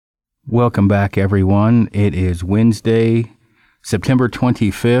Welcome back, everyone. It is Wednesday, September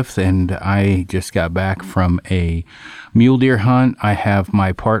 25th, and I just got back from a mule deer hunt. I have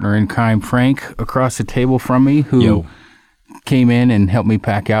my partner in crime, Frank, across the table from me, who came in and helped me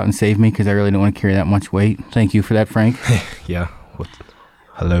pack out and save me because I really don't want to carry that much weight. Thank you for that, Frank. Yeah.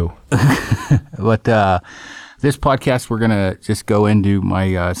 Hello. But this podcast, we're going to just go into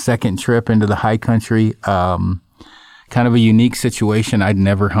my second trip into the high country. Kind of a unique situation. I'd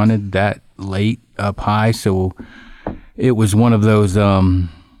never hunted that late up high, so it was one of those,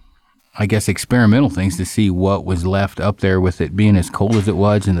 I guess, experimental things to see what was left up there with it being as cold as it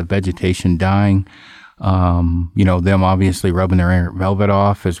was and the vegetation dying. Them obviously rubbing their velvet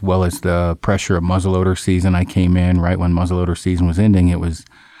off, as well as the pressure of muzzleloader season. I came in right when muzzleloader season was ending. It was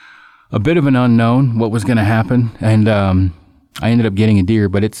a bit of an unknown what was going to happen, and I ended up getting a deer,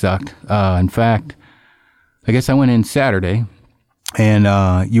 but it sucked. In fact, I guess I went in Saturday, and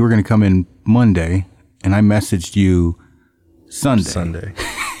you were going to come in Monday, and I messaged you Sunday.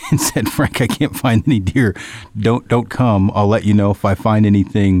 And said, Frank, I can't find any deer. Don't come. I'll let you know if I find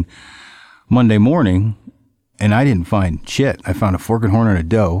anything Monday morning. And I didn't find shit. I found a forked horn and a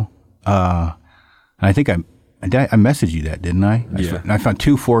doe. And I think I messaged you that, didn't I? Yeah. I found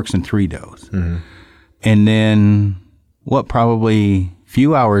 2 forks and 3 does. Mm-hmm. And then, probably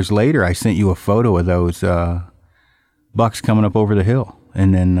few hours later, I sent you a photo of those bucks coming up over the hill,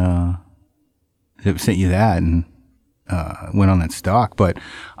 and then sent you that and went on that stalk. But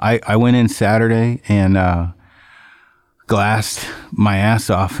I went in Saturday and glassed my ass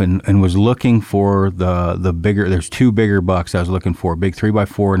off and was looking for the bigger. There's 2 bigger bucks I was looking for, a big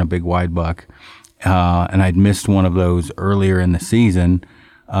 3x4 and a big wide buck, and I'd missed one of those earlier in the season.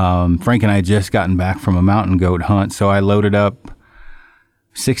 Frank and I had just gotten back from a mountain goat hunt, so I loaded up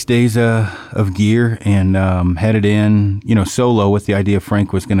 6 days of gear and headed in, solo with the idea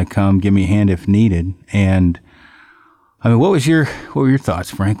Frank was going to come give me a hand if needed. And I mean, what were your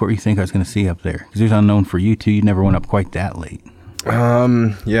thoughts, Frank? What do you think I was going to see up there? Because it was unknown for you too. You never went up quite that late.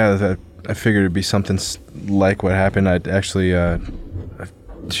 I figured it'd be something like what happened. I'd actually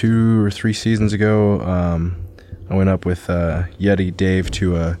 2 or 3 seasons ago, I went up with Yeti Dave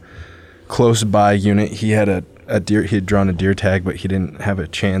to a close by unit. He had a deer. He had drawn a deer tag, but he didn't have a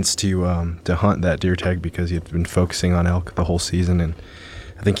chance to hunt that deer tag because he had been focusing on elk the whole season. And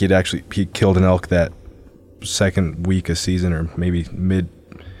I think he killed an elk that second week of season, or maybe mid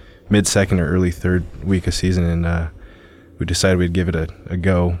second or early third week of season. And we decided we'd give it a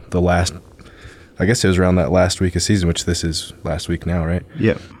go. I guess it was around that last week of season, which this is last week now, right?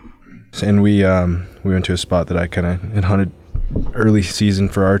 Yep. And we went to a spot that I kind of had hunted early season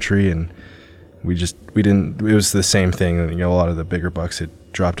for archery, and we didn't. It was the same thing. A lot of the bigger bucks had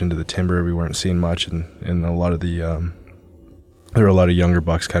dropped into the timber. We weren't seeing much, and a lot of the there were a lot of younger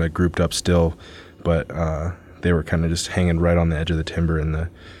bucks kind of grouped up still, but they were kind of just hanging right on the edge of the timber and the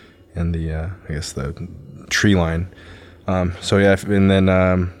I guess the tree line. And then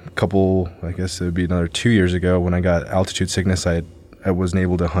a couple, I guess it would be another 2 years ago when I got altitude sickness. I wasn't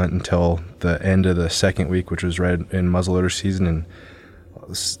able to hunt until the end of the second week, which was right in muzzleloader season, and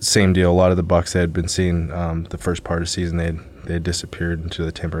same deal. A lot of the bucks that had been seen the first part of the season, they had disappeared into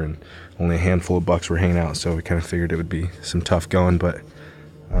the timber, and only a handful of bucks were hanging out. So we kind of figured it would be some tough going, but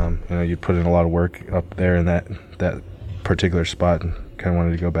you'd put in a lot of work up there in that particular spot, and kind of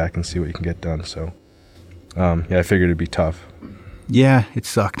wanted to go back and see what you can get done. So I figured it'd be tough. Yeah, it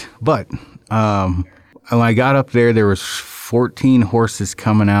sucked, but when I got up there was 14 horses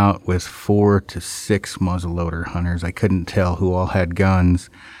coming out with 4 to 6 muzzleloader hunters. I couldn't tell who all had guns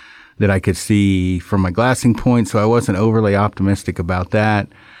that I could see from my glassing point, so I wasn't overly optimistic about that.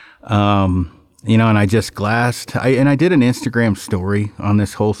 And I just glassed. I did an Instagram story on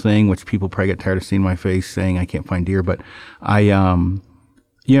this whole thing, which people probably get tired of seeing my face saying I can't find deer, but I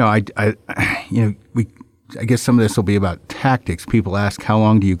guess some of this will be about tactics. People ask, how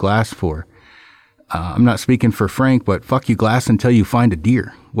long do you glass for? I'm not speaking for Frank, but fuck you, glass until you find a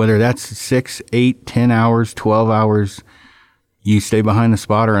deer. Whether that's 6, 8, 10 hours, 12 hours, you stay behind the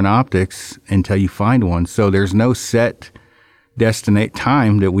spotter and optics until you find one. So there's no set destinate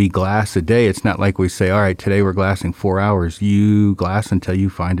time that we glass a day. It's not like we say, all right, today we're glassing 4 hours. You glass until you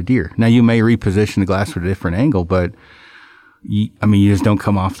find a deer. Now, you may reposition the glass at a different angle, but you just don't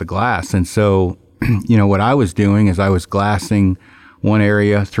come off the glass. And so, what I was doing is I was glassing one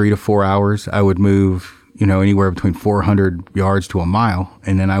area 3 to 4 hours. I would move, anywhere between 400 yards to a mile,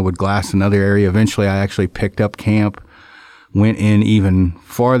 and then I would glass another area. Eventually, I actually picked up camp, went in even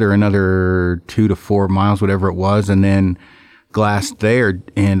farther, another 2 to 4 miles, whatever it was, and then glassed there.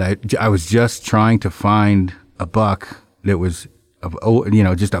 And I was just trying to find a buck that was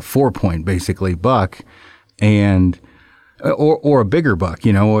just a 4-point basically buck, and or a bigger buck,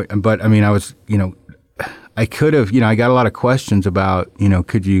 But I mean, I was, I could have, I got a lot of questions about,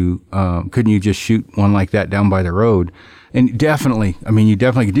 couldn't you just shoot one like that down by the road? And definitely, I mean, you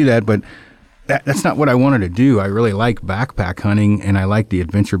definitely could do that, but that's not what I wanted to do. I really like backpack hunting, and I like the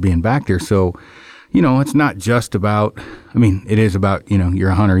adventure being back there. So, it's not just about, I mean, it is about, you're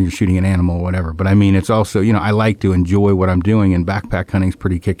a hunter, you're shooting an animal or whatever. But I mean, it's also, I like to enjoy what I'm doing, and backpack hunting is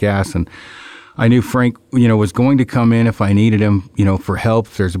pretty kick-ass. And I knew Frank, was going to come in if I needed him, for help.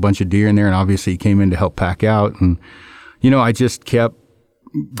 There's a bunch of deer in there, and obviously he came in to help pack out. And, I just kept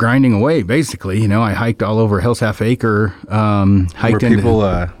grinding away, basically. I hiked all over Hell's Half Acre.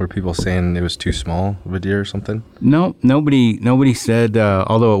 Were people saying it was too small of a deer or something? No, nobody said,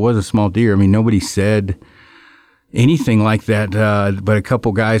 although it was a small deer, I mean, nobody said anything like that. But a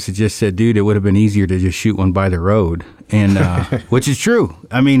couple guys had just said, dude, it would have been easier to just shoot one by the road. And, which is true.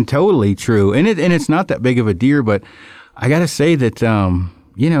 I mean, totally true. And it's not that big of a deer, but I got to say that,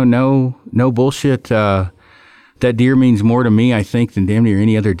 no bullshit, that deer means more to me, I think, than damn near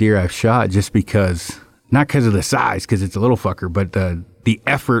any other deer I've shot, just because, not because of the size, because it's a little fucker, but the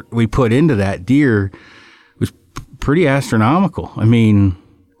effort we put into that deer was pretty astronomical. I mean,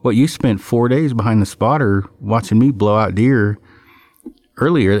 you spent 4 days behind the spotter watching me blow out deer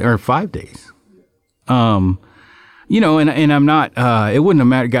earlier, or 5 days. And I'm not, it wouldn't have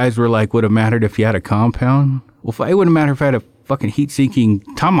mattered, guys were like, would have mattered if you had a compound. Well, it wouldn't matter if I had a fucking heat-seeking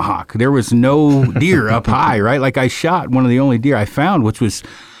tomahawk. There was no deer up high, right? Like, I shot one of the only deer I found,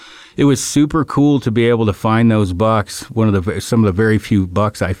 it was super cool to be able to find those bucks, some of the very few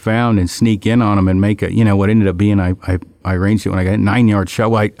bucks I found, and sneak in on them and make what ended up being, I ranged it when I got a 9-yard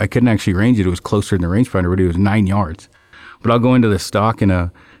shot. Well, I couldn't actually range it. It was closer than the rangefinder, but it was 9 yards. But I'll go into the stock in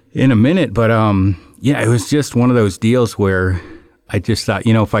a minute. But, it was just one of those deals where I just thought,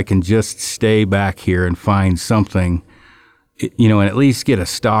 if I can just stay back here and find something, and at least get a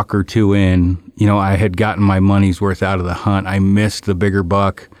stalk or two in, I had gotten my money's worth out of the hunt. I missed the bigger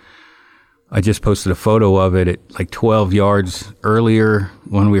buck. I just posted a photo of it at like 12 yards earlier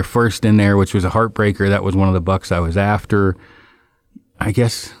when we were first in there, which was a heartbreaker. That was one of the bucks I was after. I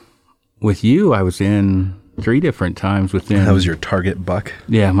guess with you, I was in 3 different times within. That was your target buck?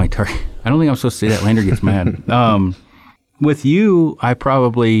 Yeah, my target. I don't think I'm supposed to say that. Lander gets mad. With you, I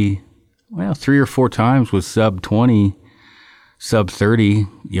probably, 3 or 4 times was sub 20, sub 30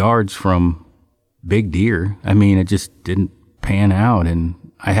 yards from big deer. I mean, it just didn't pan out. And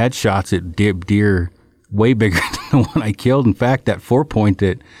I had shots at deer way bigger than the one I killed. In fact, that 4-point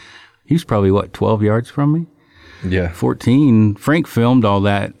that he was probably 12 yards from me? Yeah. 14. Frank filmed all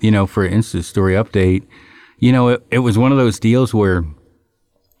that, for an Insta story update. It was one of those deals where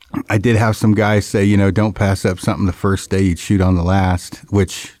I did have some guys say, don't pass up something the first day, you'd shoot on the last,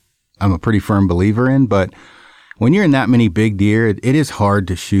 which I'm a pretty firm believer in. But when you're in that many big deer, it is hard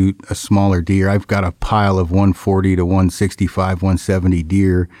to shoot a smaller deer. I've got a pile of 140 to 165, 170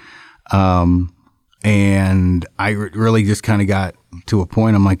 deer. And I really just kind of got to a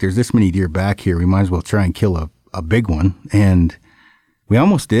point, I'm like, there's this many deer back here. We might as well try and kill a big one. And we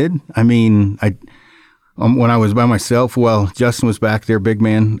almost did. I mean, when I was by myself, Justin was back there, big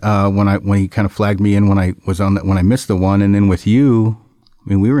man, when he kind of flagged me in when I was when I missed the one. And then with you, I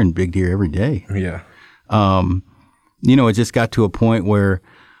mean, we were in big deer every day. Yeah. It just got to a point where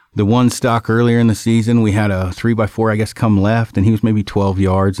the one stock earlier in the season, we had a 3x4, I guess, come left, and he was maybe 12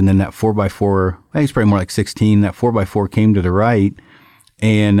 yards. And then that 4x4, he's probably more like 16. That 4x4 came to the right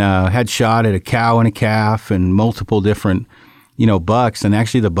and had shot at a cow and a calf and multiple different, bucks. And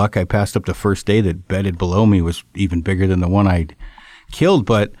actually the buck I passed up the first day that bedded below me was even bigger than the one I'd killed.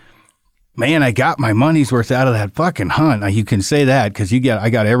 But man, I got my money's worth out of that fucking hunt. Now, you can say that because I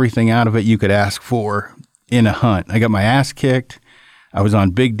got everything out of it you could ask for in a hunt. I got my ass kicked. I was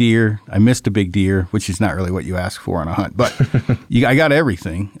on big deer. I missed a big deer, which is not really what you ask for on a hunt, but I got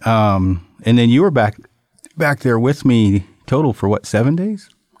everything. And then you were back there with me total for 7 days?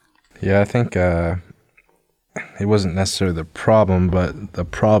 Yeah, I think it wasn't necessarily the problem, but the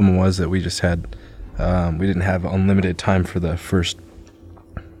problem was that we just had, we didn't have unlimited time for the first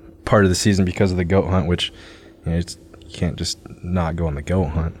part of the season because of the goat hunt, which you can't just not go on the goat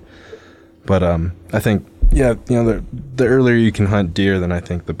hunt. But I think, the earlier you can hunt deer, then I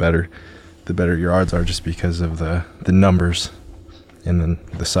think the better your odds are, just because of the numbers and then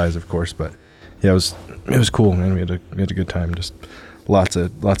the size, of course. But yeah, it was cool, man. We had a good time. Just lots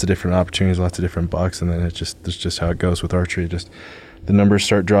of different opportunities, lots of different bucks, and then it's just how it goes with archery. Just the numbers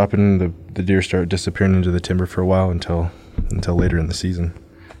start dropping, the deer start disappearing into the timber for a while until later in the season.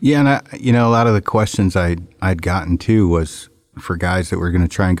 Yeah, and a lot of the questions I'd gotten too was for guys that were going to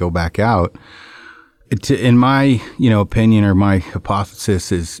try and go back out. In my, opinion or my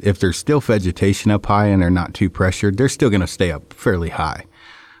hypothesis is if there's still vegetation up high and they're not too pressured, they're still going to stay up fairly high.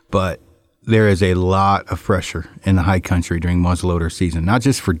 But there is a lot of pressure in the high country during muzzleloader season, not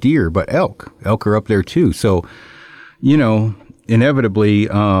just for deer, but elk. Elk are up there too. So, inevitably,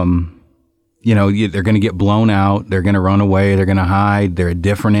 they're going to get blown out. They're going to run away. They're going to hide. They're a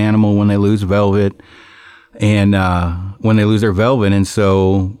different animal when they lose velvet and when they lose their velvet. And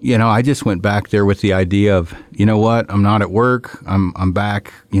so, I just went back there with the idea of, you know what, I'm not at work. I'm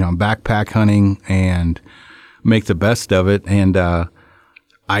back, I'm backpack hunting and make the best of it. And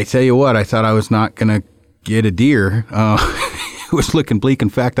I tell you what, I thought I was not going to get a deer. It was looking bleak. In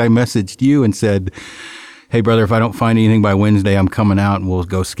fact, I messaged you and said, hey, brother, if I don't find anything by Wednesday, I'm coming out and we'll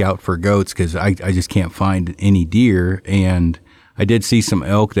go scout for goats because I just can't find any deer. And I did see some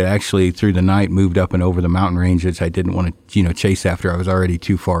elk that actually through the night moved up and over the mountain ranges. I didn't want to, chase after. I was already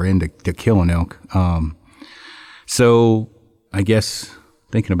too far in to kill an elk. So I guess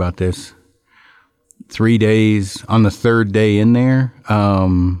thinking about this, 3 days on the third day in there.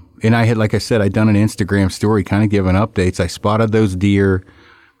 And I had, like I said, I'd done an Instagram story kind of giving updates. I spotted those deer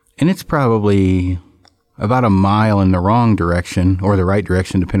and it's probably about a mile in the wrong direction or the right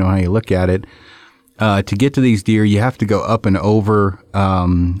direction, depending on how you look at it. To get to these deer, you have to go up and over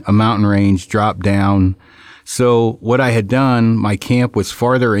a mountain range, drop down. So what I had done, my camp was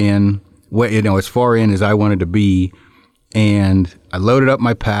farther in, as far in as I wanted to be. And I loaded up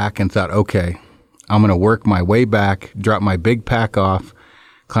my pack and thought, okay, I'm going to work my way back, drop my big pack off,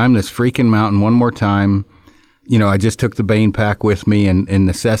 climb this freaking mountain one more time. I just took the Bane pack with me and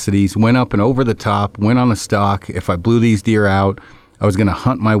necessities, went up and over the top, went on the stalk. If I blew these deer out, I was going to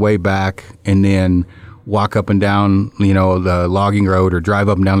hunt my way back and then walk up and down, the logging road or drive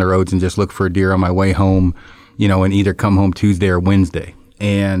up and down the roads and just look for a deer on my way home, and either come home Tuesday or Wednesday.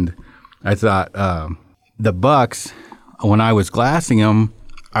 And I thought, the bucks, when I was glassing them,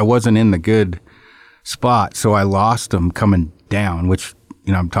 I wasn't in the good spot. So I lost them coming down, which,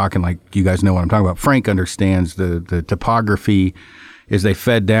 I'm talking like you guys know what I'm talking about. Frank understands the topography. As they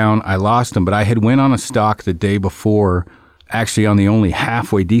fed down, I lost them, but I had went on a stalk the day before, actually on the only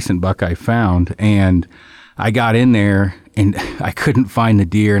halfway decent buck I found. And I got in there and I couldn't find the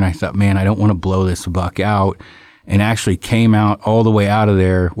deer. And I thought, man, I don't want to blow this buck out. And actually came out all the way out of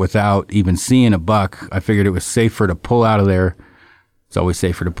there without even seeing a buck. I figured it was safer to pull out of there. It's always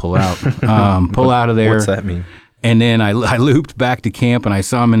safer to pull out. Pull out of there. What's that mean? And then I looped back to camp and I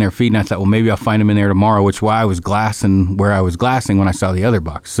saw them in their feet and I thought, well, maybe I'll find them in there tomorrow, which is why I was glassing where I was glassing when I saw the other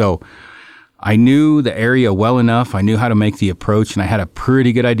bucks. So I knew the area well enough. I knew how to make the approach and I had a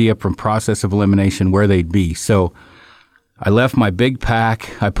pretty good idea from process of elimination where they'd be. So I left my big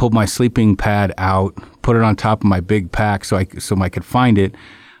pack. I pulled my sleeping pad out, put it on top of my big pack so I could find it.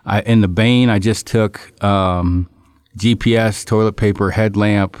 In the Bane, I just took GPS, toilet paper,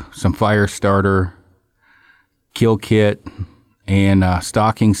 headlamp, some fire starter, kill kit, and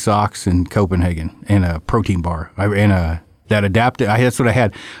stocking socks in Copenhagen, and a protein bar. That adapted. That's what I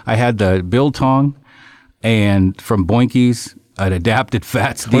had. I had the biltong, and from Boinkies, an adapted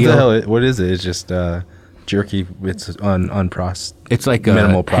fats deal. What the hell? What is it? It's just jerky. It's unprocessed. It's like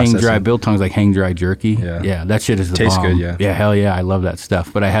minimal hang dry processing. biltong's like hang dry jerky. Yeah. That shit is the Tastes bomb. good. Yeah. Yeah, hell yeah, I love that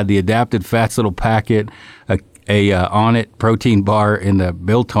stuff. But I had the adapted fats little packet, a on it protein bar in the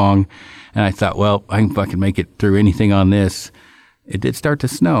biltong. And I thought, well, I can fucking make it through anything on this. It did start to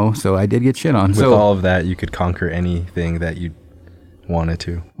snow, so I did get shit on. With all of that, you could conquer anything that you wanted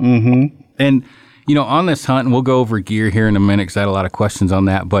to. Mm-hmm. And, on this hunt, and we'll go over gear here in a minute because I had a lot of questions on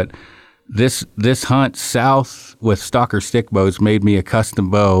that, but this hunt south with Stalker stick bows made me a custom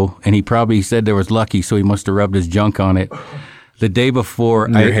bow, and he probably said there was lucky, so he must have rubbed his junk on it. The day before...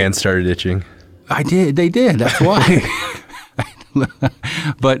 Your hands started itching. I did. They did. That's why.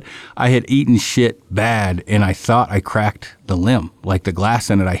 But I had eaten shit bad, and I thought I cracked the limb. Like the glass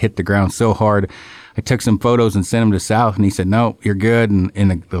in it, I hit the ground so hard. I took some photos and sent them to South, and he said, no, you're good.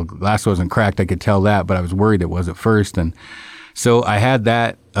 And the glass wasn't cracked. I could tell that, but I was worried it was at first. And so I had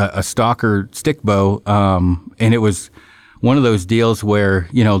that, a Stalker stick bow, and it was one of those deals where,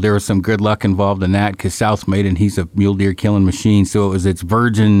 there was some good luck involved in that because South made it, and he's a mule deer killing machine. So it was its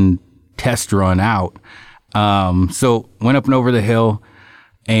virgin test run out. So went up and over the hill,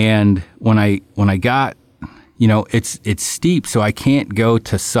 and when I got, it's steep, so I can't go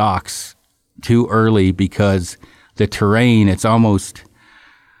to socks too early because the terrain, it's almost,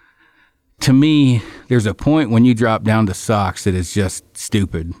 to me, there's a point when you drop down to socks that is just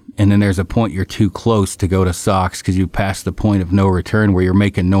stupid. And then there's a point you're too close to go to socks because you pass the point of no return where you're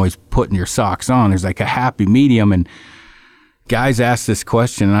making noise putting your socks on. There's like a happy medium, and guys ask this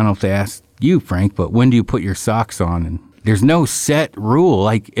question, and I don't know if they ask you, Frank, but when do you put your socks on? And there's no set rule.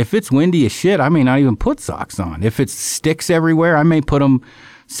 Like, if it's windy as shit, I may not even put socks on. If it's sticks everywhere, I may put them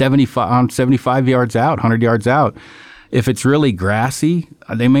 75 yards out, 100 yards out. If it's really grassy,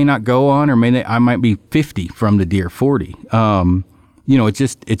 they may not go on, or I might be 50 from the deer, 40.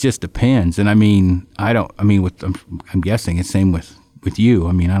 It just depends. And I'm guessing it's same with you.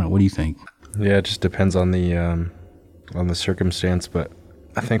 I don't know. What do you think? Yeah, it just depends on the circumstance. But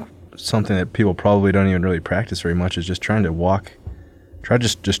I think something that people probably don't even really practice very much is just trying to walk.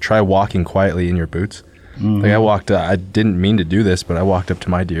 Try walking quietly in your boots. Mm-hmm. Like I didn't mean to do this, but I walked up to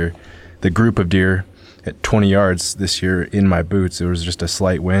my deer, the group of deer, at 20 yards this year in my boots. There was just a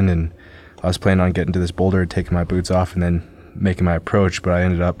slight wind, and I was planning on getting to this boulder, taking my boots off, and then making my approach. But I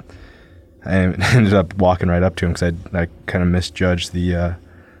ended up walking right up to him because I kind of misjudged the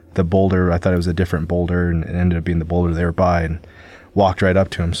boulder. I thought it was a different boulder, and it ended up being the boulder they were by, and walked right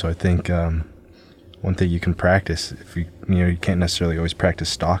up to him. So I think one thing you can practice, if you can't necessarily always practice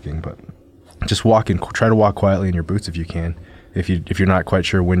stalking, but just try to walk quietly in your boots if you can. If you're not quite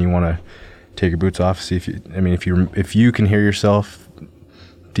sure when you want to take your boots off, see if you can hear yourself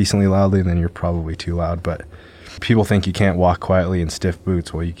decently loudly, then you're probably too loud. But people think you can't walk quietly in stiff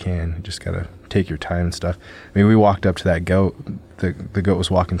boots. Well, you can. You just gotta take your time and stuff. We walked up to that goat. The goat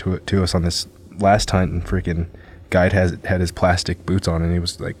was walking to us on this last hunt, and freaking guide had his plastic boots on, and he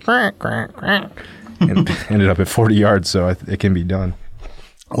was like, quack, quack, quack, and ended up at 40 yards. So it can be done.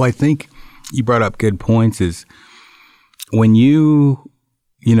 Well, I think you brought up good points. Is when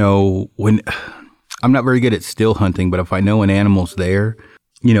when I'm not very good at still hunting, but if I know an animal's there,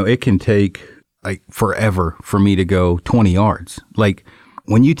 it can take like forever for me to go 20 yards. Like,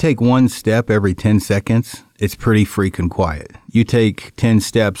 when you take one step every 10 seconds, it's pretty freaking quiet. You take 10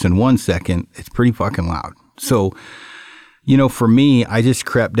 steps in 1 second, it's pretty fucking loud. So, for me, I just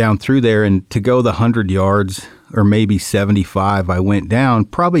crept down through there, and to go the 100 yards or maybe 75, I went down,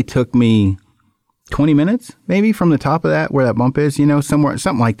 probably took me 20 minutes, maybe, from the top of that, where that bump is, somewhere,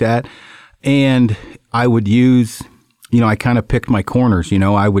 something like that. And I would use, I kind of picked my corners,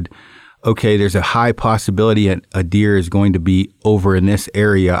 there's a high possibility a deer is going to be over in this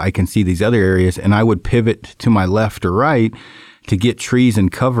area. I can see these other areas, and I would pivot to my left or right to get trees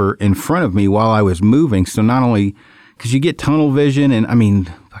and cover in front of me while I was moving. So not only, because you get tunnel vision, and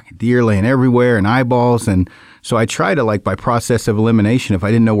fucking deer laying everywhere and eyeballs. And so I try to, by process of elimination, if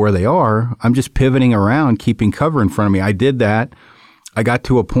I didn't know where they are, I'm just pivoting around, keeping cover in front of me. I did that. I got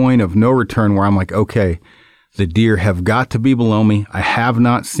to a point of no return where I'm like, okay, the deer have got to be below me. I have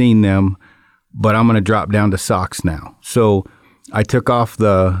not seen them, but I'm going to drop down to socks now. So I took off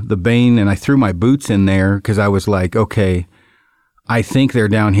the bane, and I threw my boots in there because I was like, okay, I think they're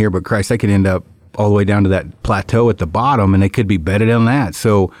down here, but Christ, I could end up all the way down to that plateau at the bottom, and they could be bedded on that.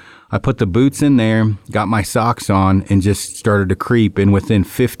 So I put the boots in there, got my socks on, and just started to creep. And within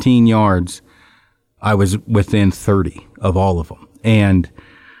 15 yards, I was within 30 of all of them. And,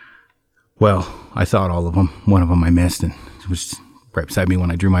 well, I thought all of them. One of them I missed, and it was right beside me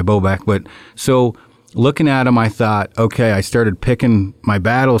when I drew my bow back. But so looking at them, I thought, okay, I started picking my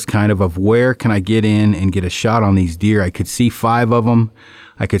battles kind of where can I get in and get a shot on these deer. I could see 5 of them.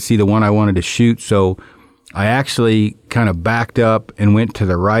 I could see the one I wanted to shoot. So I actually kind of backed up and went to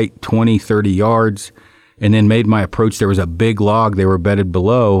the right 20, 30 yards and then made my approach. There was a big log they were bedded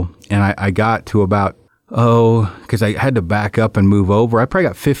below, and I got to about, because I had to back up and move over. I probably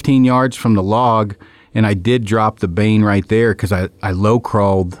got 15 yards from the log, and I did drop the bane right there because I low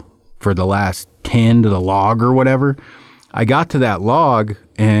crawled for the last 10 to the log or whatever. I got to that log,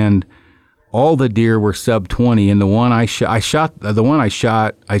 and all the deer were sub 20, and the one I shot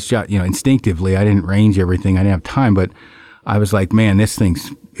instinctively. I didn't range everything. I didn't have time, but I was like, man,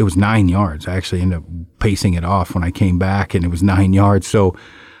 it was 9 yards. I actually ended up pacing it off when I came back, and it was 9 yards. So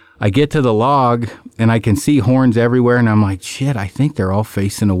I get to the log, and I can see horns everywhere, and I'm like, shit, I think they're all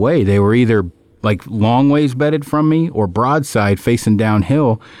facing away. They were either like long ways bedded from me or broadside facing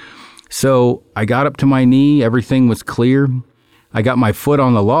downhill. So I got up to my knee. Everything was clear. I got my foot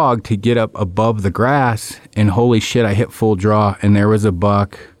on the log to get up above the grass, and holy shit, I hit full draw, and there was a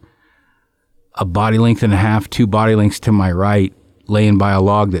buck, a body length and a half, 2 body lengths to my right, laying by a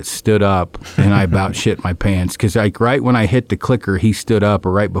log that stood up, and I about shit my pants. Because right when I hit the clicker, he stood up,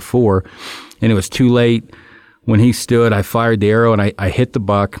 or right before, and it was too late. When he stood, I fired the arrow, and I hit the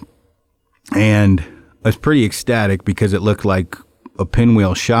buck, and I was pretty ecstatic because it looked like a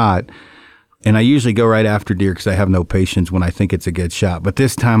pinwheel shot. And I usually go right after deer because I have no patience when I think it's a good shot. But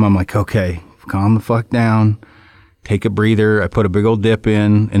this time I'm like, okay, calm the fuck down, take a breather. I put a big old dip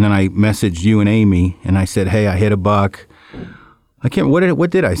in, and then I messaged you and Amy, and I said, hey, I hit a buck. I can't. What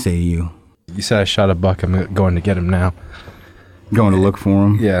did I say to you? You said I shot a buck. I'm going to get him now. Going to look for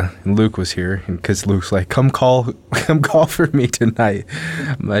him? Yeah, and Luke was here, because Luke's like, come call for me tonight.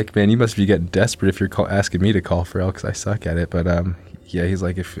 I'm like, man, you must be getting desperate if you're asking me to call for elk, because I suck at it. But yeah, he's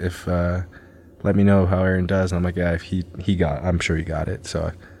like, if let me know how Aaron does. And I'm like, yeah, if I'm sure he got it.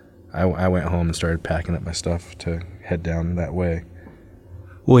 So I went home and started packing up my stuff to head down that way.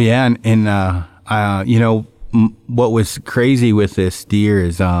 Well, yeah, and you know, what was crazy with this deer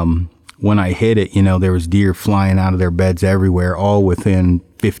is when I hit it, you know, there was deer flying out of their beds everywhere, all within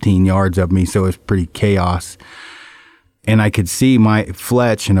 15 yards of me, so it was pretty chaos. And I could see my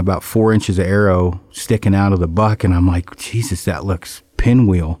fletch and about 4 inches of arrow sticking out of the buck, and I'm like, Jesus, that looks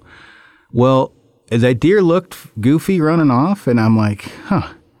pinwheel. Well, that deer looked goofy running off, and I'm like,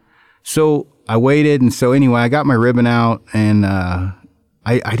 huh. So I waited, and so anyway, I got my ribbon out, and I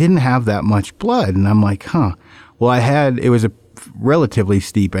didn't have that much blood, and I'm like, huh. Well, it was a relatively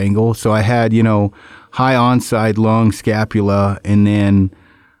steep angle, so I had, you know, high onside, long scapula, and then,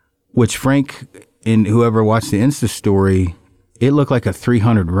 which Frank and whoever watched the Insta story, it looked like a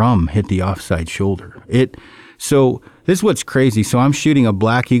 300 rum hit the offside shoulder. So this is what's crazy. So I'm shooting a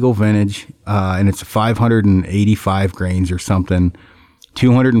Black Eagle vintage, and it's 585 grains or something,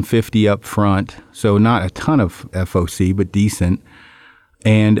 250 up front, so not a ton of FOC, but decent.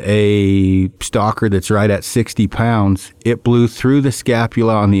 And a stalker that's right at 60 pounds. It blew through the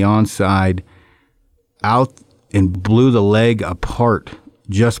scapula on the onside, out and blew the leg apart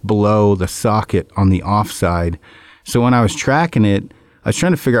just below the socket on the offside. So when I was tracking it, I was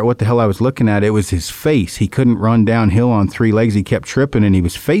trying to figure out what the hell I was looking at. It was his face. He couldn't run downhill on 3 legs. He kept tripping, and he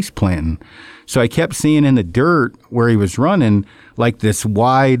was face planting. So I kept seeing in the dirt where he was running like this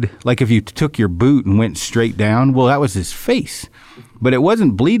wide, like if you took your boot and went straight down. Well, that was his face. But it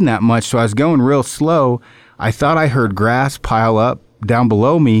wasn't bleeding that much, so I was going real slow. I thought I heard grass pile up down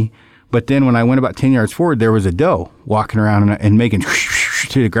below me, but then when I went about 10 yards forward, there was a doe walking around and making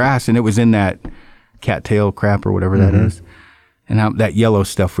to the grass, and it was in that cattail crap or whatever that is. And that yellow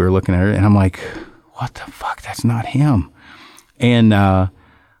stuff we were looking at, and I'm like, what the fuck? That's not him. And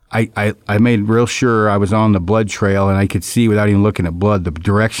I made real sure I was on the blood trail, and I could see without even looking at blood the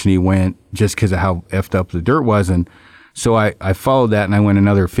direction he went just because of how effed up the dirt was. And so I followed that, and I went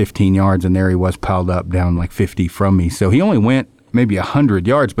another 15 yards, and there he was piled up down like 50 from me. So he only went maybe 100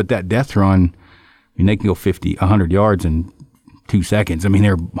 yards, but that death run, I mean, they can go 100 yards in 2 seconds. I mean,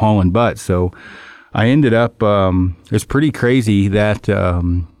 they're hauling butt. So I ended up, it was pretty crazy that,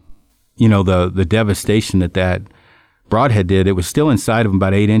 you know, the devastation that broadhead did. It was still inside of him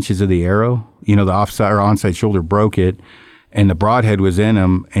about 8 inches of the arrow. You know, the offside or onside shoulder broke it, and the broadhead was in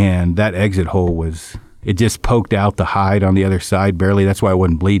him, and that exit hole it just poked out the hide on the other side barely. That's why it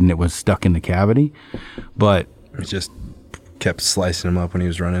wasn't bleeding. It was stuck in the cavity. But it just kept slicing him up when he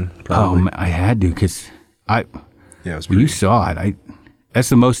was running. Probably. Oh, I had to, because it was when you saw it, that's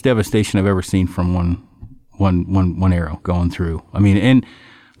the most devastation I've ever seen from one arrow going through. I mean, and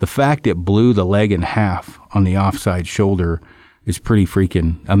the fact it blew the leg in half on the offside shoulder is pretty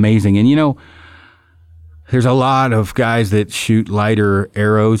freaking amazing. And, you know, there's a lot of guys that shoot lighter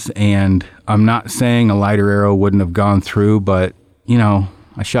arrows, and I'm not saying a lighter arrow wouldn't have gone through, but, you know,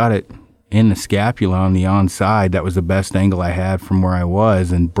 I shot it in the scapula on the onside. That was the best angle I had from where I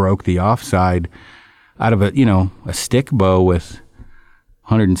was, and broke the offside out of a stick bow with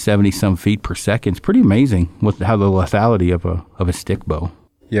 170 some feet per second. It's pretty amazing how the lethality of a stick bow.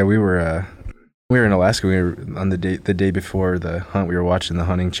 Yeah, we were in Alaska. We were on the day before the hunt. We were watching the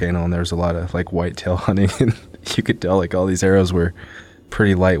hunting channel, and there was a lot of like whitetail hunting, and you could tell like all these arrows were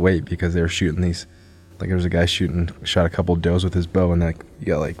pretty lightweight because they were shooting these. Like there was a guy shot a couple does with his bow, and like you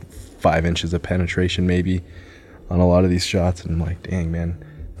got like 5 inches of penetration maybe on a lot of these shots. And I'm like, dang man,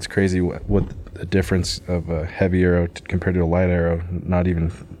 it's crazy what the difference of a heavy arrow compared to a light arrow. Not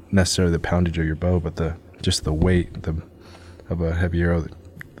even necessarily the poundage of your bow, but just the weight of a heavy arrow.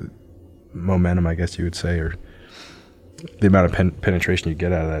 Momentum, I guess you would say, or the amount of penetration you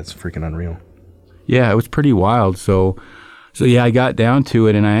get out of that is freaking unreal. Yeah, it was pretty wild. So yeah, I got down to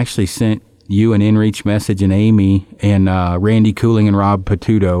it, and I actually sent you an inReach message and Amy and Randy Cooling and Rob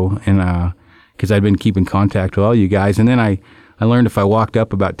Patudo, and because I'd been keeping contact with all you guys. And then I learned if I walked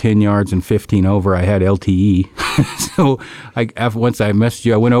up about 10 yards and 15 over, I had LTE. So once I messaged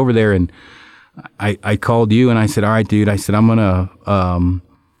you, I went over there and I called you, and I said, all right, dude, I said, I'm going to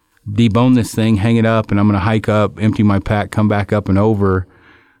debone this thing, hang it up, and I'm going to hike up, empty my pack, come back up and over.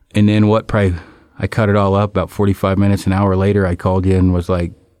 And then I cut it all up about 45 minutes, an hour later, I called you and was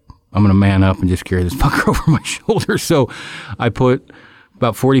like, I'm going to man up and just carry this fucker over my shoulder. So I put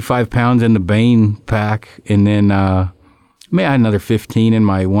about 45 pounds in the Bane pack, and then I had another 15 in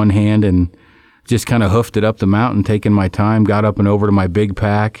my one hand and just kind of hoofed it up the mountain, taking my time, got up and over to my big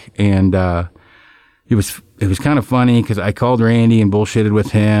pack. And it was kind of funny because I called Randy and bullshitted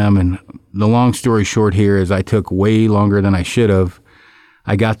with him. And the long story short here is I took way longer than I should have.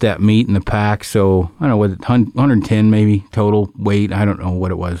 I got that meat in the pack, so I don't know, what 110 maybe total weight. I don't know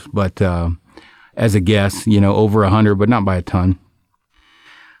what it was, but as a guess, over 100, but not by a ton.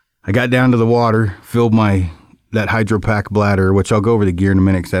 I got down to the water, filled that HydroPack bladder, which I'll go over the gear in a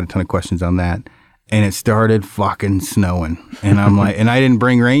minute because I had a ton of questions on that. And it started fucking snowing. And I'm like, and I didn't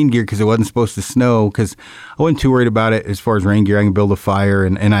bring rain gear because it wasn't supposed to snow, because I wasn't too worried about it as far as rain gear. I can build a fire,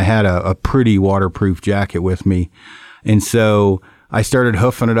 and I had a pretty waterproof jacket with me. And so I started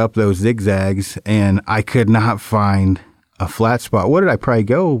hoofing it up those zigzags, and I could not find a flat spot. What did I probably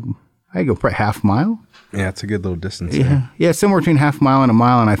go? I go probably half mile. Yeah, it's a good little distance. Yeah, somewhere between half mile and a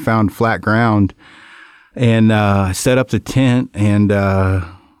mile, and I found flat ground and set up the tent and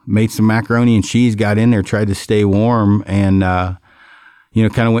made some macaroni and cheese, got in there, tried to stay warm, and kind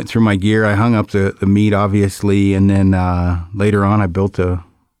of went through my gear. I hung up the meat, obviously, and then later on I built a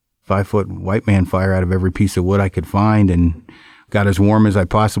 5-foot white man fire out of every piece of wood I could find and got as warm as I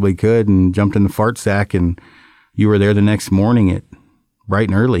possibly could and jumped in the fart sack, and you were there the next morning at bright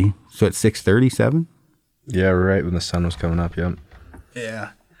and early. So at 6:37? Yeah, right when the sun was coming up, yep.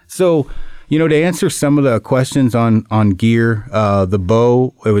 Yeah. So, to answer some of the questions on gear, the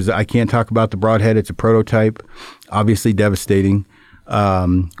bow, I can't talk about the broadhead. It's a prototype, obviously devastating.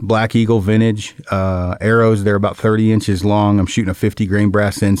 Black Eagle vintage, arrows, they're about 30 inches long. I'm shooting a 50 grain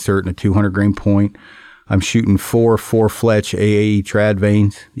brass insert and a 200 grain point. I'm shooting 4 Fletch AAE trad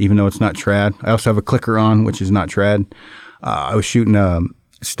vanes, even though it's not trad. I also have a clicker on, which is not trad. I was shooting a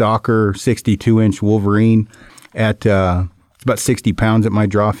Stalker 62-inch Wolverine at about 60 pounds at my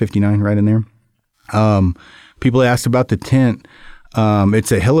draw, 59 right in there. People asked about the tent.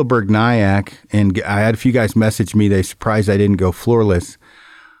 It's a Hilleberg Nyack, and I had a few guys message me. They surprised I didn't go floorless.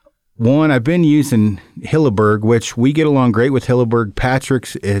 One, I've been using Hilleberg, which we get along great with Hilleberg.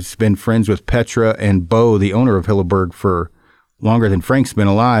 Patrick's has been friends with Petra and Bo, the owner of Hilleberg, for longer than Frank's been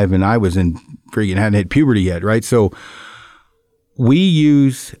alive, and I was hadn't hit puberty yet, right? So we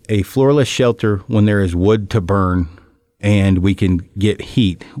use a floorless shelter when there is wood to burn and we can get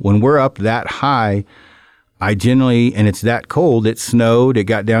heat. When we're up that high, and it's that cold, it snowed, it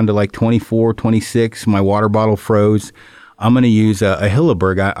got down to like 24, 26, my water bottle froze. I'm going to use a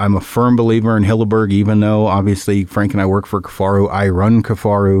Hilleberg. I'm a firm believer in Hilleberg, even though obviously Frank and I work for Kifaru. I run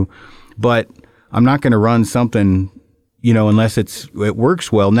Kifaru, but I'm not going to run something, unless it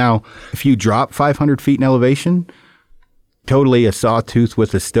works well. Now, if you drop 500 feet in elevation, totally a sawtooth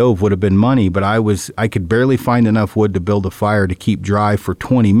with a stove would have been money, but I could barely find enough wood to build a fire to keep dry for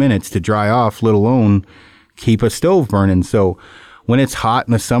 20 minutes to dry off, let alone keep a stove burning. So when it's hot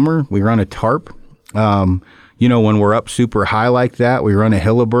in the summer, we run a tarp. When we're up super high like that, we run a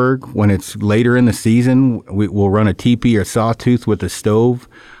Hilleberg. When it's later in the season, we'll run a teepee or sawtooth with a stove.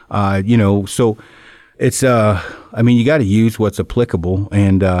 So it's, you got to use what's applicable.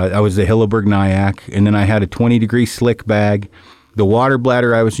 And I was the Hilleberg Nyack, and then I had a 20-degree slick bag. The water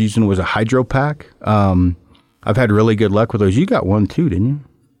bladder I was using was a HydroPack. I've had really good luck with those. You got one too, didn't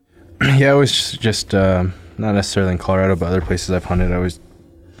you? Yeah, I was just not necessarily in Colorado, but other places I've hunted. I was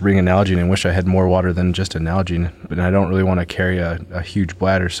bringing Nalgene and wish I had more water than just a Nalgene. But I don't really want to carry a huge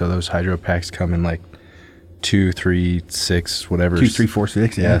bladder, so those HydroPacks come in like 2, 3, 6, whatever. 2, 3, 4,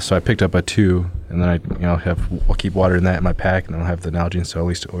 6. Yeah. So I picked up a 2, and then I'll keep water in that in my pack, and I'll have the Nalgene, so at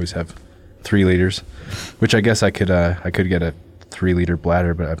least always have 3 liters, which I guess I could get a 3-liter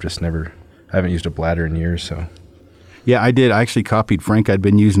bladder, but I haven't used a bladder in years, so. Yeah, I did. I actually copied Frank. I'd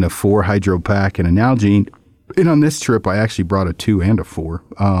been using a 4 HydroPack and a Nalgene. And on this trip, I actually brought a 2 and a 4.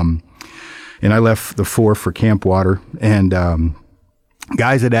 And I left the 4 for camp water. And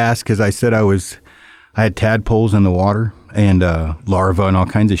guys had asked, because I said I had tadpoles in the water and larvae and all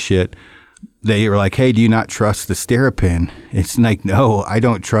kinds of shit. They were like, hey, do you not trust the Sterapin? It's like, no, I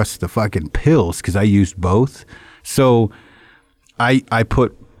don't trust the fucking pills, because I used both. So I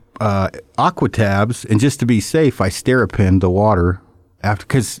put aqua tabs, and just to be safe, I Sterapin the water after,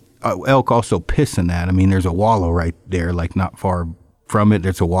 because elk also piss in that. There's a wallow right there, like not far from it.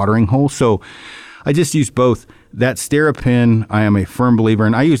 There's a watering hole. So I just used both. That Sterapin, I am a firm believer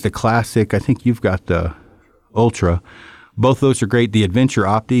in. I used the classic. I think you've got the Ultra. Both those are great. The Adventure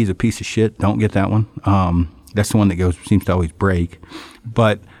Opti is a piece of shit. Don't get that one. That's the one that seems to always break.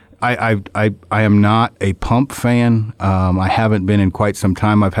 But I am not a pump fan. I haven't been in quite some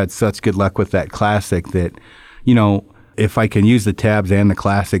time. I've had such good luck with that classic that, if I can use the tabs and the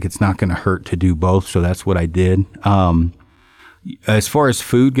classic, it's not going to hurt to do both. So that's what I did. As far as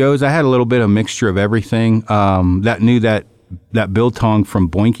food goes, I had a little bit of mixture of everything. That biltong from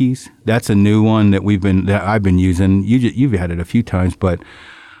Boinkies, that's a new one that I've been using. You've had it a few times, but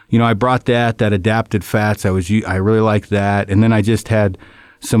I brought that adapted fats. I really like that, and then I just had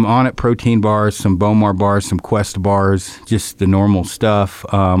some Onnit protein bars, some Bomar bars, some Quest bars, just the normal stuff.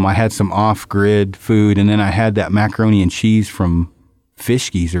 I had some off-grid food, and then I had that macaroni and cheese from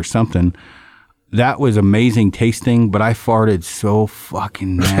Fishke's or something. That was amazing tasting, but I farted so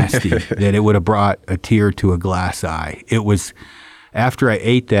fucking nasty that it would have brought a tear to a glass eye. It was, after I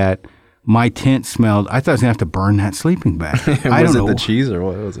ate that, my tent smelled, I thought I was going to have to burn that sleeping bag. Was it the cheese or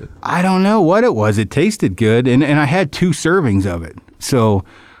what was it? I don't know what it was. It tasted good, and I had 2 servings of it. So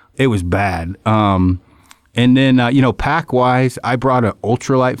it was bad. And then, pack-wise, I brought an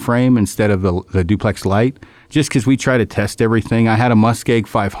ultralight frame instead of the Duplex Lite, just because we try to test everything. I had a Muskeg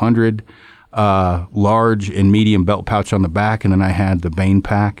 500, large and medium belt pouch on the back, and then I had the Bane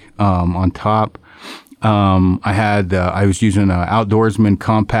pack on top. I was using an Outdoorsman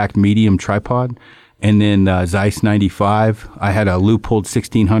compact medium tripod, and then Zeiss 95. I had a Leupold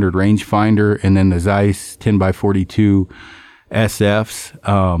 1600 rangefinder, and then the Zeiss 10x42 SFs.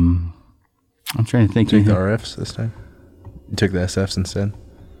 I'm trying to think. You took the RFs this time? You took the SFs instead?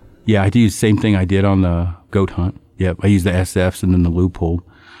 Yeah, I did the same thing I did on the goat hunt. Yep, I used the SFs and then the Leupold.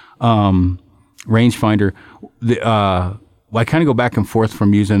 Rangefinder. I kind of go back and forth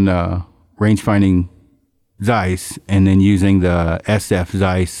from using the rangefinding Zeiss and then using the SF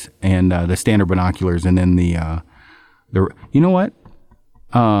Zeiss and the standard binoculars, and then the you know what?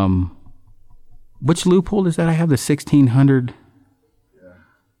 Which Leupold is that? I have the 1600.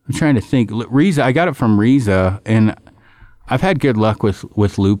 I'm trying to think. Riza, I got it from Riza, and I've had good luck with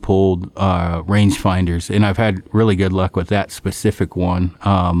Leupold rangefinders, and I've had really good luck with that specific one.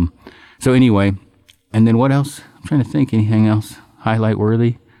 So anyway, and then what else? I'm trying to think. Anything else highlight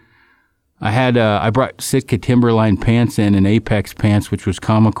worthy? I brought Sitka Timberline pants in and Apex pants, which was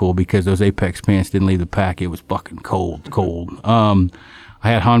comical because those Apex pants didn't leave the pack. It was fucking cold. I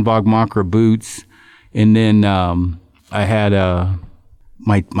had Hanbog Makra boots, and then I had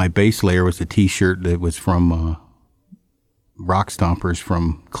my base layer was a T-shirt that was from Rock Stompers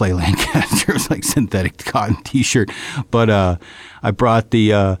from Clay Lancaster. It was like synthetic cotton T-shirt. But I brought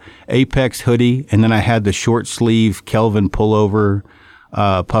the Apex hoodie, and then I had the short sleeve Kelvin pullover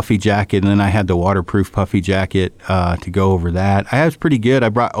puffy jacket, and then I had the waterproof puffy jacket to go over that. I was pretty good. I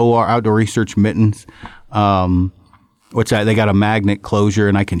brought OR Outdoor Research mittens, which they got a magnet closure,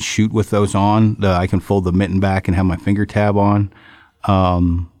 and I can shoot with those on. I can fold the mitten back and have my finger tab on.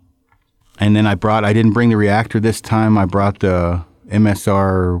 And then I didn't bring the reactor this time. I brought the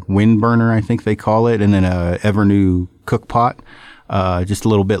MSR wind burner, I think they call it, and then a Evernew cook pot, just a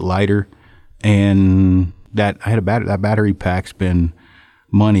little bit lighter. And that battery pack's been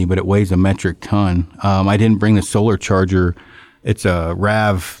money, but it weighs a metric ton. I didn't bring the solar charger. It's a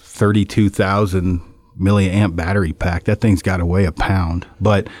RAV 32,000 milliamp battery pack. That thing's got to weigh a pound.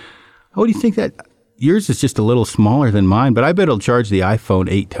 But what do you think that? Yours is just a little smaller than mine, but I bet it'll charge the iPhone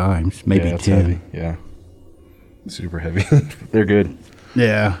 8 times, maybe 10. Heavy. Yeah, super heavy. They're good.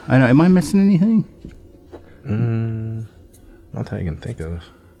 Yeah, I know. Am I missing anything? Not that I can think of.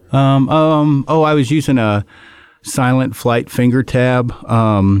 I was using a Silent Flight finger tab.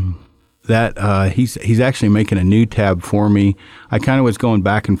 He's actually making a new tab for me. I kind of was going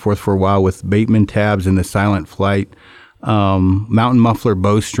back and forth for a while with Bateman tabs and the Silent Flight. Mountain muffler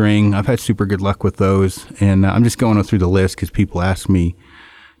bowstring. I've had super good luck with those, and I'm just going through the list because people ask me,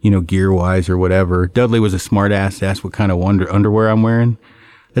 gear wise or whatever. Dudley was a smart ass to ask what kind of underwear I'm wearing.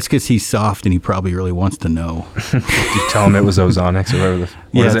 That's because he's soft and he probably really wants to know. Did you tell him it was Ozonics or whatever?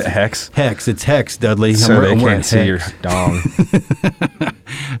 What is it? Hex? Hex. It's Hex, Dudley. So they can't see your dong.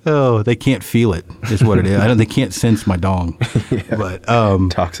 Oh, they can't feel it, is what it is. They can't sense my dong. Yeah. But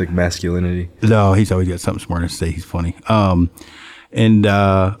toxic masculinity. No, he's always got something smart to say. He's funny. I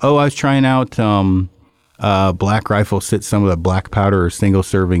was trying out Black Rifle Sit, some of the black powder or single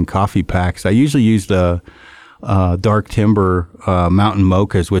serving coffee packs. I usually use the Dark Timber Mountain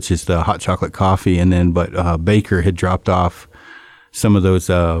Mochas, which is the hot chocolate coffee, but Baker had dropped off some of those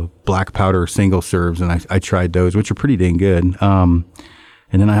black powder single serves, and I tried those, which are pretty dang good.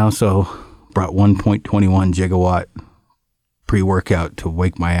 And then I also brought 1.21 gigawatt pre-workout to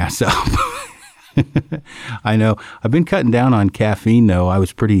wake my ass up. I know. I've been cutting down on caffeine, though. I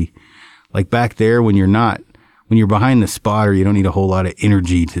was pretty, like back there when you're behind the spotter, you don't need a whole lot of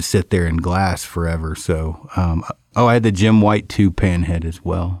energy to sit there and glass forever. So, I had the Jim White 2 panhead as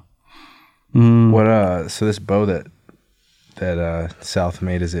well. What, so this bow that South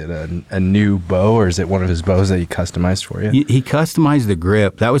made? Is it a new bow, or is it one of his bows that he customized for you? He customized the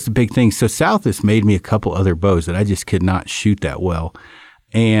grip. That was the big thing. So South has made me a couple other bows that I just could not shoot that well.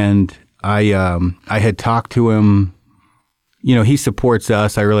 And I had talked to him. You know, he supports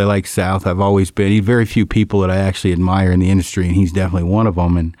us. I really like South. I've always been very few people that I actually admire in the industry, and he's definitely one of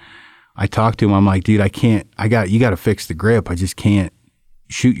them. And I talked to him. I'm like, dude, you got to fix the grip. I just can't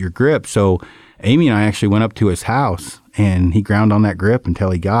shoot your grip. So Amy and I actually went up to his house, and he ground on that grip until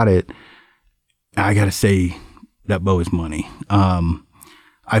he got it. I got to say, that bow is money.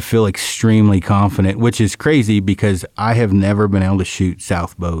 I feel extremely confident, which is crazy because I have never been able to shoot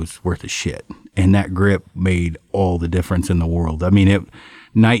South bows worth of shit. And that grip made all the difference in the world. I mean, it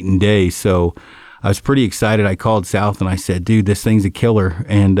night and day. So I was pretty excited. I called South and I said, dude, this thing's a killer.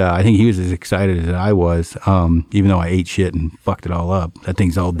 And I think he was as excited as I was, even though I ate shit and fucked it all up. That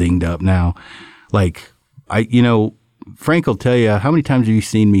thing's all dinged up now. Like, Frank will tell you, how many times have you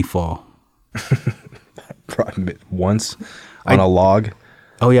seen me fall? Probably once on a log.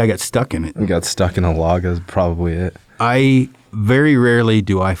 Oh, yeah, I got stuck in it. You got stuck in a log. That's probably it. Very rarely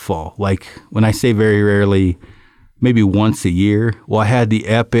do I fall. Like, when I say very rarely, maybe once a year. Well, I had the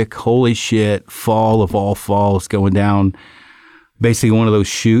epic, holy shit, fall of all falls going down basically one of those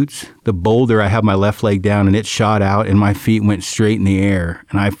chutes. The boulder, I had my left leg down, and it shot out, and my feet went straight in the air.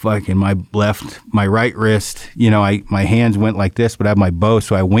 And my right wrist, my hands went like this, but I had my bow,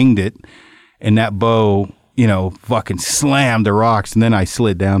 so I winged it. And that bow, fucking slammed the rocks. And then I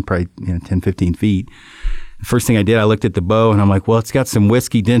slid down probably 10, 15 feet. The first thing I did, I looked at the bow and I'm like, well, it's got some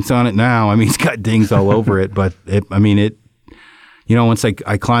whiskey dents on it now. I mean, it's got dings all over it, but once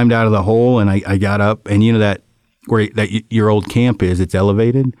I climbed out of the hole and I got up, and that where your old camp is, it's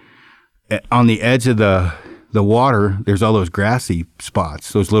elevated. On the edge of the water, there's all those grassy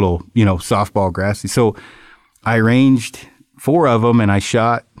spots, those little, softball grassy. So I ranged 4 of them and I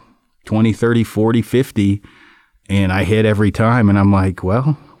shot 20, 30, 40, 50, and I hit every time. And I'm like,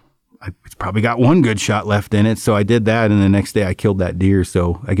 well, it's probably got one good shot left in it. So I did that, and the next day I killed that deer.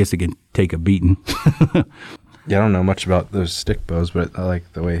 So I guess it can take a beating. Yeah, I don't know much about those stick bows, but I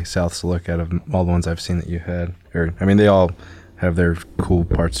like the way Souths look out of all the ones I've seen that you had. They all have their cool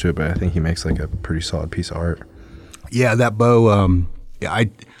parts to it, but I think he makes like a pretty solid piece of art. Yeah, that bow,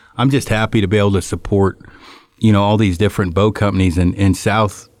 I'm just happy to be able to support, all these different bow companies and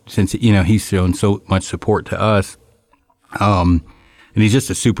South, since, he's shown so much support to us. And he's just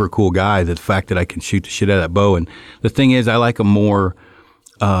a super cool guy. The fact that I can shoot the shit out of that bow. And the thing is, I like a more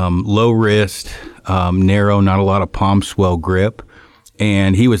low wrist, narrow, not a lot of palm swell grip.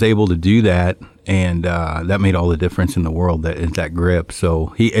 And he was able to do that. And that made all the difference in the world, that grip.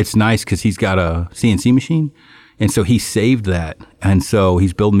 So it's nice because he's got a CNC machine. And so he saved that. And so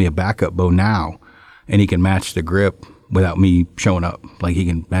he's building me a backup bow now. And he can match the grip without me showing up. Like, he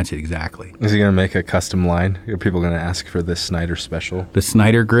can match it exactly. Is he going to make a custom line? Are people going to ask for this Snyder special? The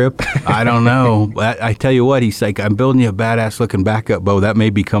Snyder grip? I don't know. I tell you what, he's like, I'm building you a badass looking backup bow. That may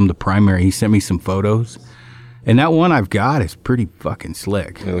become the primary. He sent me some photos. And that one I've got is pretty fucking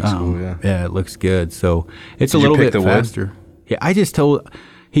slick. It looks cool, yeah. Yeah, it looks good. So it's a little bit faster. Wood? Yeah,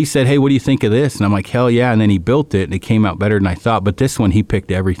 he said, hey, what do you think of this? And I'm like, hell yeah. And then he built it, and it came out better than I thought. But this one, he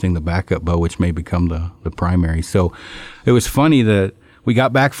picked everything, the backup bow, which may become the primary. So it was funny that we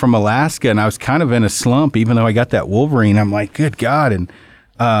got back from Alaska, and I was kind of in a slump, even though I got that Wolverine. I'm like, good God. And,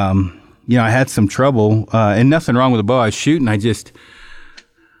 I had some trouble, and nothing wrong with the bow I was shooting. I don't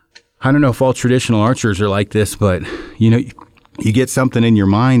know if all traditional archers are like this, but, you get something in your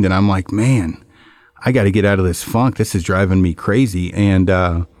mind, and I'm like, man, I got to get out of this funk. This is driving me crazy. And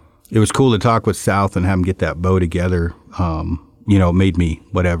it was cool to talk with South and have him get that bow together. It made me,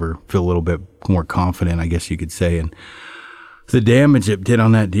 feel a little bit more confident, I guess you could say. And the damage it did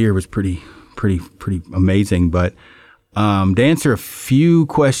on that deer was pretty amazing. But to answer a few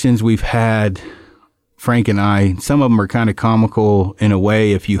questions we've had, Frank and I, some of them are kind of comical in a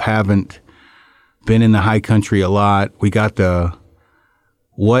way if you haven't been in the high country a lot. We got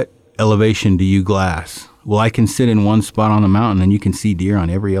what elevation do you glass? Well, I can sit in one spot on the mountain and you can see deer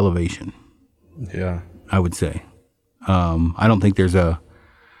on every elevation. Yeah. I would say. I don't think there's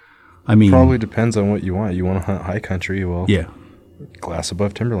probably depends on what you want. You want to hunt high country, well, yeah, glass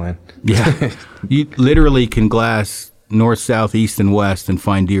above timberline. Yeah. You literally can glass north, south, east, and west and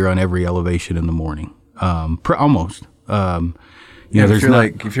find deer on every elevation in the morning. Almost.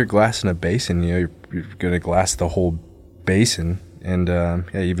 If you're glassing a basin, you're going to glass the whole basin. And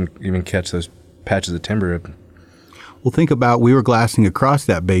even catch those patches of timber. Well, think about, we were glassing across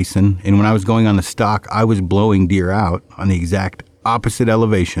that basin, and when I was going on the stock, I was blowing deer out on the exact opposite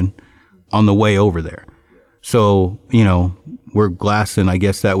elevation on the way over there. So, we're glassing, I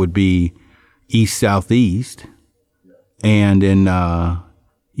guess that would be east-southeast. And in,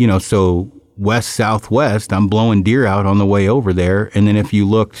 so west-southwest, I'm blowing deer out on the way over there. And then if you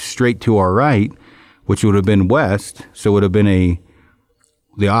looked straight to our right, which would have been west, so it would have been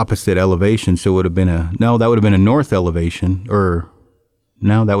the opposite elevation. So it would have been that would have been a north elevation, or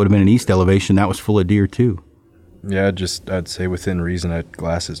no, that would have been an east elevation. That was full of deer too. Yeah, I'd say within reason, I'd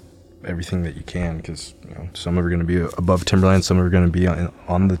glass everything that you can, because some are going to be above timberline, some are going to be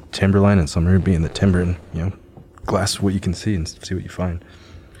on the timberline, and some are going to be in the timber, and glass what you can see and see what you find.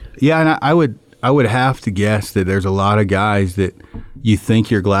 Yeah, and I would have to guess that there's a lot of guys that you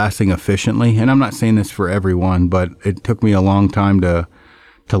think you're glassing efficiently, and I'm not saying this for everyone, but it took me a long time to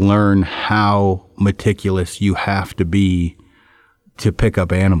learn how meticulous you have to be to pick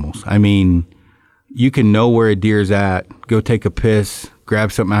up animals. I mean, you can know where a deer's at, go take a piss,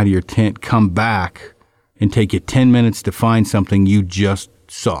 grab something out of your tent, come back, and take you 10 minutes to find something you just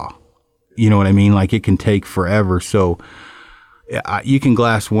saw. You know what I mean? Like, it can take forever. So you can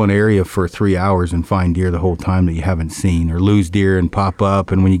glass one area for 3 hours and find deer the whole time that you haven't seen, or lose deer and pop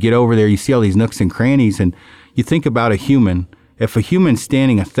up. And when you get over there, you see all these nooks and crannies, and you think about a human. If a human's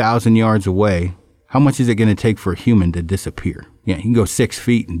standing 1,000 yards away, how much is it going to take for a human to disappear? Yeah, you can go 6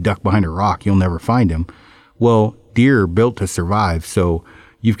 feet and duck behind a rock. You'll never find him. Well, deer are built to survive, so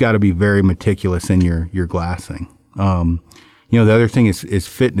you've got to be very meticulous in your glassing. The other thing is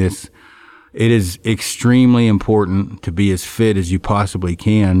fitness. It is extremely important to be as fit as you possibly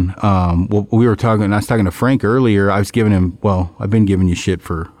can. I was talking to Frank earlier. I was giving him, I've been giving you shit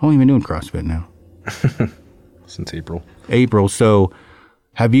for, how long have you been doing CrossFit now? Since April. So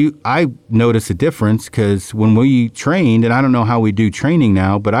I noticed a difference, because when we trained, and I don't know how we do training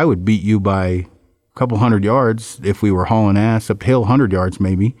now, but I would beat you by a couple 100 yards if we were hauling ass uphill, 100 yards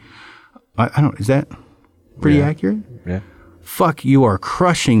maybe. Is that pretty accurate? Yeah. Fuck, you are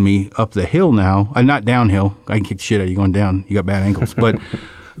crushing me up the hill now. Not downhill. I can kick shit out of you going down. You got bad ankles. But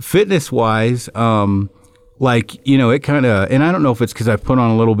fitness-wise, it kind of, and I don't know if it's because I've put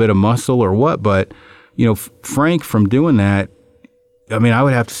on a little bit of muscle or what, but, Frank, from doing that, I mean, I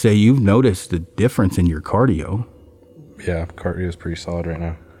would have to say you've noticed the difference in your cardio. Yeah, cardio is pretty solid right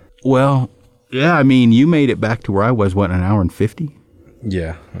now. Well, yeah, I mean, you made it back to where I was, an hour and 50?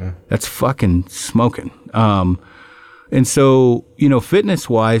 Yeah. That's fucking smoking. And so,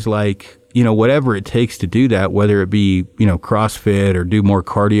 fitness-wise, whatever it takes to do that, whether it be, CrossFit or do more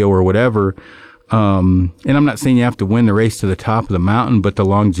cardio or whatever, and I'm not saying you have to win the race to the top of the mountain, but the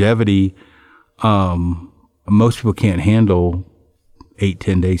longevity, most people can't handle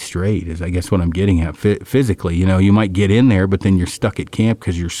 8-10 days straight, is I guess what I'm getting at physically. You might get in there, but then you're stuck at camp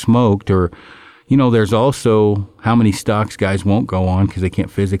because you're smoked, or, there's also how many stocks guys won't go on because they can't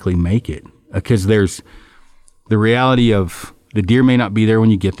physically make it. Because there's the reality of the deer may not be there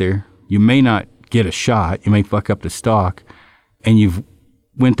when you get there. You may not get a shot. You may fuck up the stock, and you've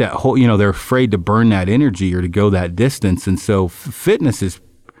went that whole, they're afraid to burn that energy or to go that distance. And so fitness is,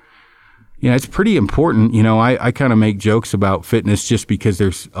 it's pretty important. I kind of make jokes about fitness just because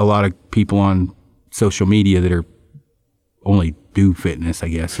there's a lot of people on social media that are only do fitness, I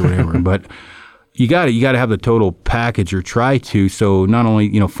guess, or whatever. But you got to have the total package, or try to. So not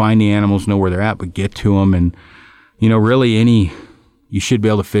only, find the animals, know where they're at, but get to them. And, really you should be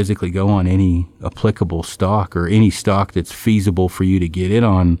able to physically go on any applicable stock, or any stock that's feasible for you to get in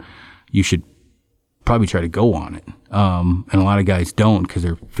on. You should probably try to go on it. And a lot of guys don't because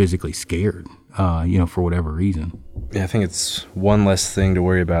they're physically scared, for whatever reason. Yeah, I think it's one less thing to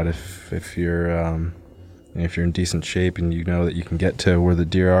worry about if you're in decent shape and you know that you can get to where the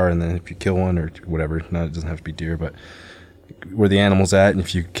deer are, and then if you kill one or whatever, no, it doesn't have to be deer, but where the animal's at, and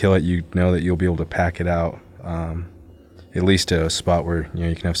if you kill it, you know that you'll be able to pack it out, at least to a spot where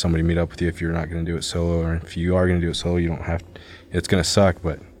you can have somebody meet up with you if you're not going to do it solo, or if you are going to do it solo, you don't have to. It's going to suck,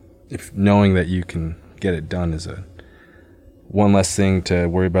 but if knowing that you can get it done is one less thing to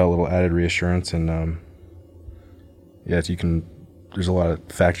worry about, a little added reassurance. And you can. There's a lot of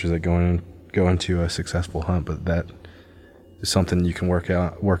factors that go into a successful hunt, but that is something you can work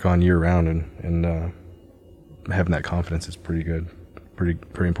on year round, and having that confidence is pretty good, pretty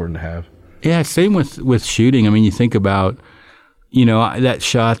important to have. Yeah, same with shooting. I mean, you think about, that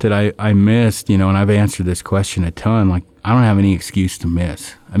shot that I missed, and I've answered this question a ton. Like, I don't have any excuse to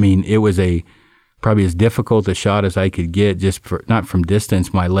miss. I mean, it was probably as difficult a shot as I could get, not from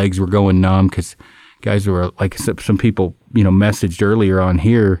distance. My legs were going numb because guys were like, some people, messaged earlier on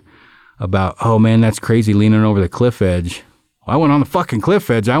here about, oh man, that's crazy leaning over the cliff edge. Well, I went on the fucking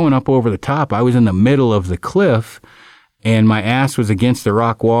cliff edge. I went up over the top. I was in the middle of the cliff, and my ass was against the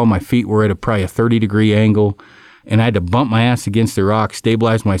rock wall. My feet were at probably a 30-degree angle, and I had to bump my ass against the rock,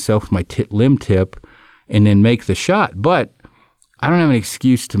 stabilize myself with my limb tip, and then make the shot. But I don't have an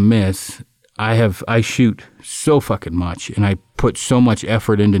excuse to miss. I shoot so fucking much, and I put so much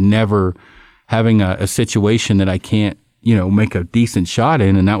effort into never having a situation that I can't, make a decent shot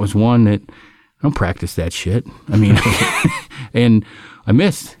in, and that was one that I don't practice that shit. I mean, and I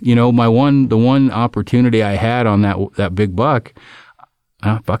missed. The one opportunity I had on that big buck,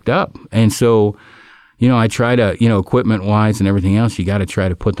 I fucked up, and so. I try to, equipment-wise and everything else, you got to try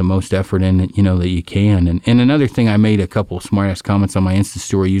to put the most effort in, that you can. And another thing, I made a couple of smart-ass comments on my Insta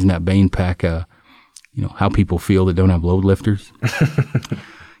story using that Bane pack, how people feel that don't have load lifters.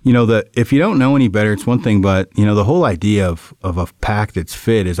 If you don't know any better, it's one thing, but, the whole idea of a pack that's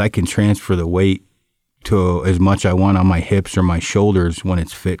fit is I can transfer the weight to as much I want on my hips or my shoulders when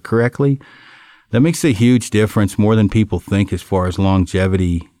it's fit correctly. That makes a huge difference, more than people think, as far as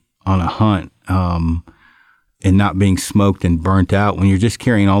longevity on a hunt, and not being smoked and burnt out. When you're just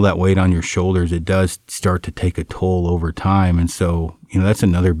carrying all that weight on your shoulders, it does start to take a toll over time. And so, that's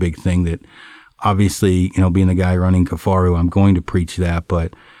another big thing that obviously, being the guy running Kifaru, I'm going to preach that,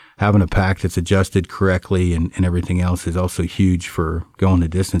 but having a pack that's adjusted correctly and everything else is also huge for going the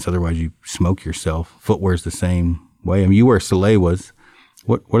distance. Otherwise you smoke yourself. Footwear's the same way. I mean, you wear Soleil's.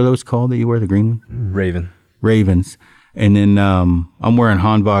 What are those called that you wear, the green one? Ravens. And then I'm wearing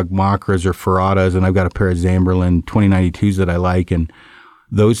Hanwag Makras or Ferratas, and I've got a pair of Zamberlan 2092s that I like. And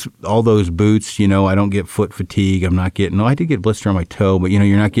all those boots, I don't get foot fatigue. I did get blister on my toe, but,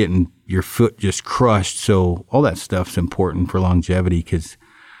 you're not getting your foot just crushed. So all that stuff's important for longevity because,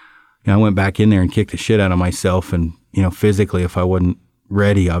 I went back in there and kicked the shit out of myself. And, physically, if I wasn't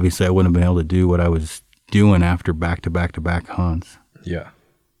ready, obviously I wouldn't have been able to do what I was doing after back-to-back hunts. Yeah.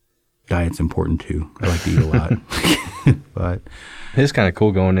 Diet's important too. I like to eat a lot. But it's kind of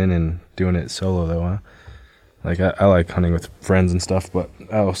cool going in and doing it solo though, huh? Like I like hunting with friends and stuff, but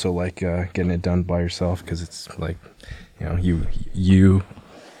I also like getting it done by yourself because it's like, you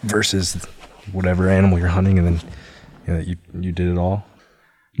versus whatever animal you're hunting, and then you did it all.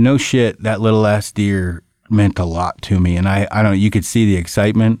 No shit, that little ass deer meant a lot to me, and I don't know, you could see the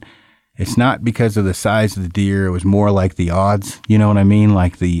excitement. It's not because of the size of the deer. It was more like the odds. You know what I mean?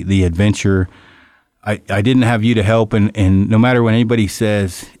 Like the adventure. I didn't have you to help. And no matter what anybody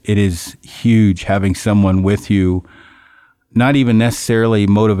says, it is huge having someone with you. Not even necessarily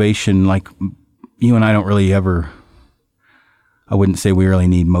motivation. Like you and I don't really ever, I wouldn't say we really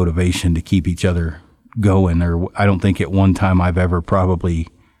need motivation to keep each other going. Or I don't think at one time I've ever probably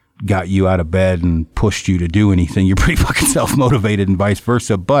got you out of bed and pushed you to do anything. You're pretty fucking self-motivated and vice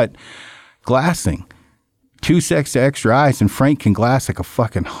versa. But glassing, 2 sets to extra ice, and Frank can glass like a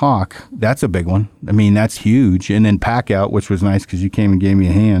fucking hawk. That's a big one. I mean, that's huge. And then pack out, which was nice because you came and gave me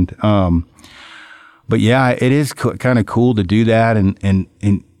a hand. But yeah, it is kind of cool to do that, and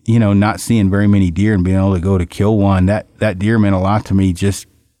not seeing very many deer and being able to go to kill one. That deer meant a lot to me just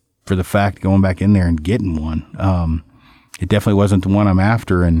for the fact going back in there and getting one. It definitely wasn't the one I'm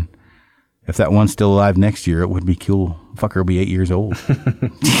after, and if that one's still alive next year, it would be cool. Fucker will be 8 years old.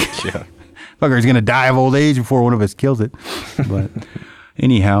 Yeah. Fucker's going to die of old age before one of us kills it. But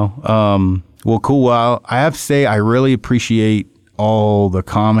anyhow, well, cool. Well, I have to say I really appreciate all the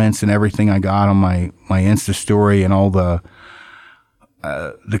comments and everything I got on my Insta story, and all the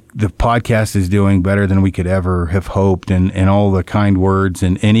podcast is doing better than we could ever have hoped, and all the kind words,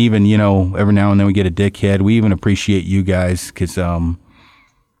 and even, every now and then we get a dickhead. We even appreciate you guys because,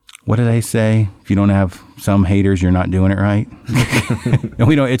 what did they say? If you don't have some haters, you're not doing it right. And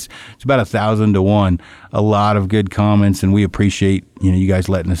we don't, it's about 1,000 to 1, a lot of good comments, and we appreciate, you guys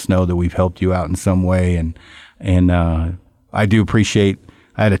letting us know that we've helped you out in some way. And I do appreciate,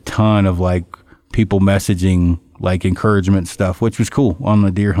 I had a ton of people messaging encouragement stuff, which was cool on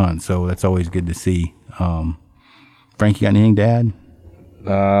the deer hunt. So that's always good to see. Frank, you got anything to add?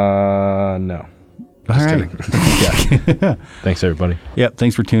 No. All right. Yeah. Thanks, everybody. Yep.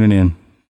 Thanks for tuning in.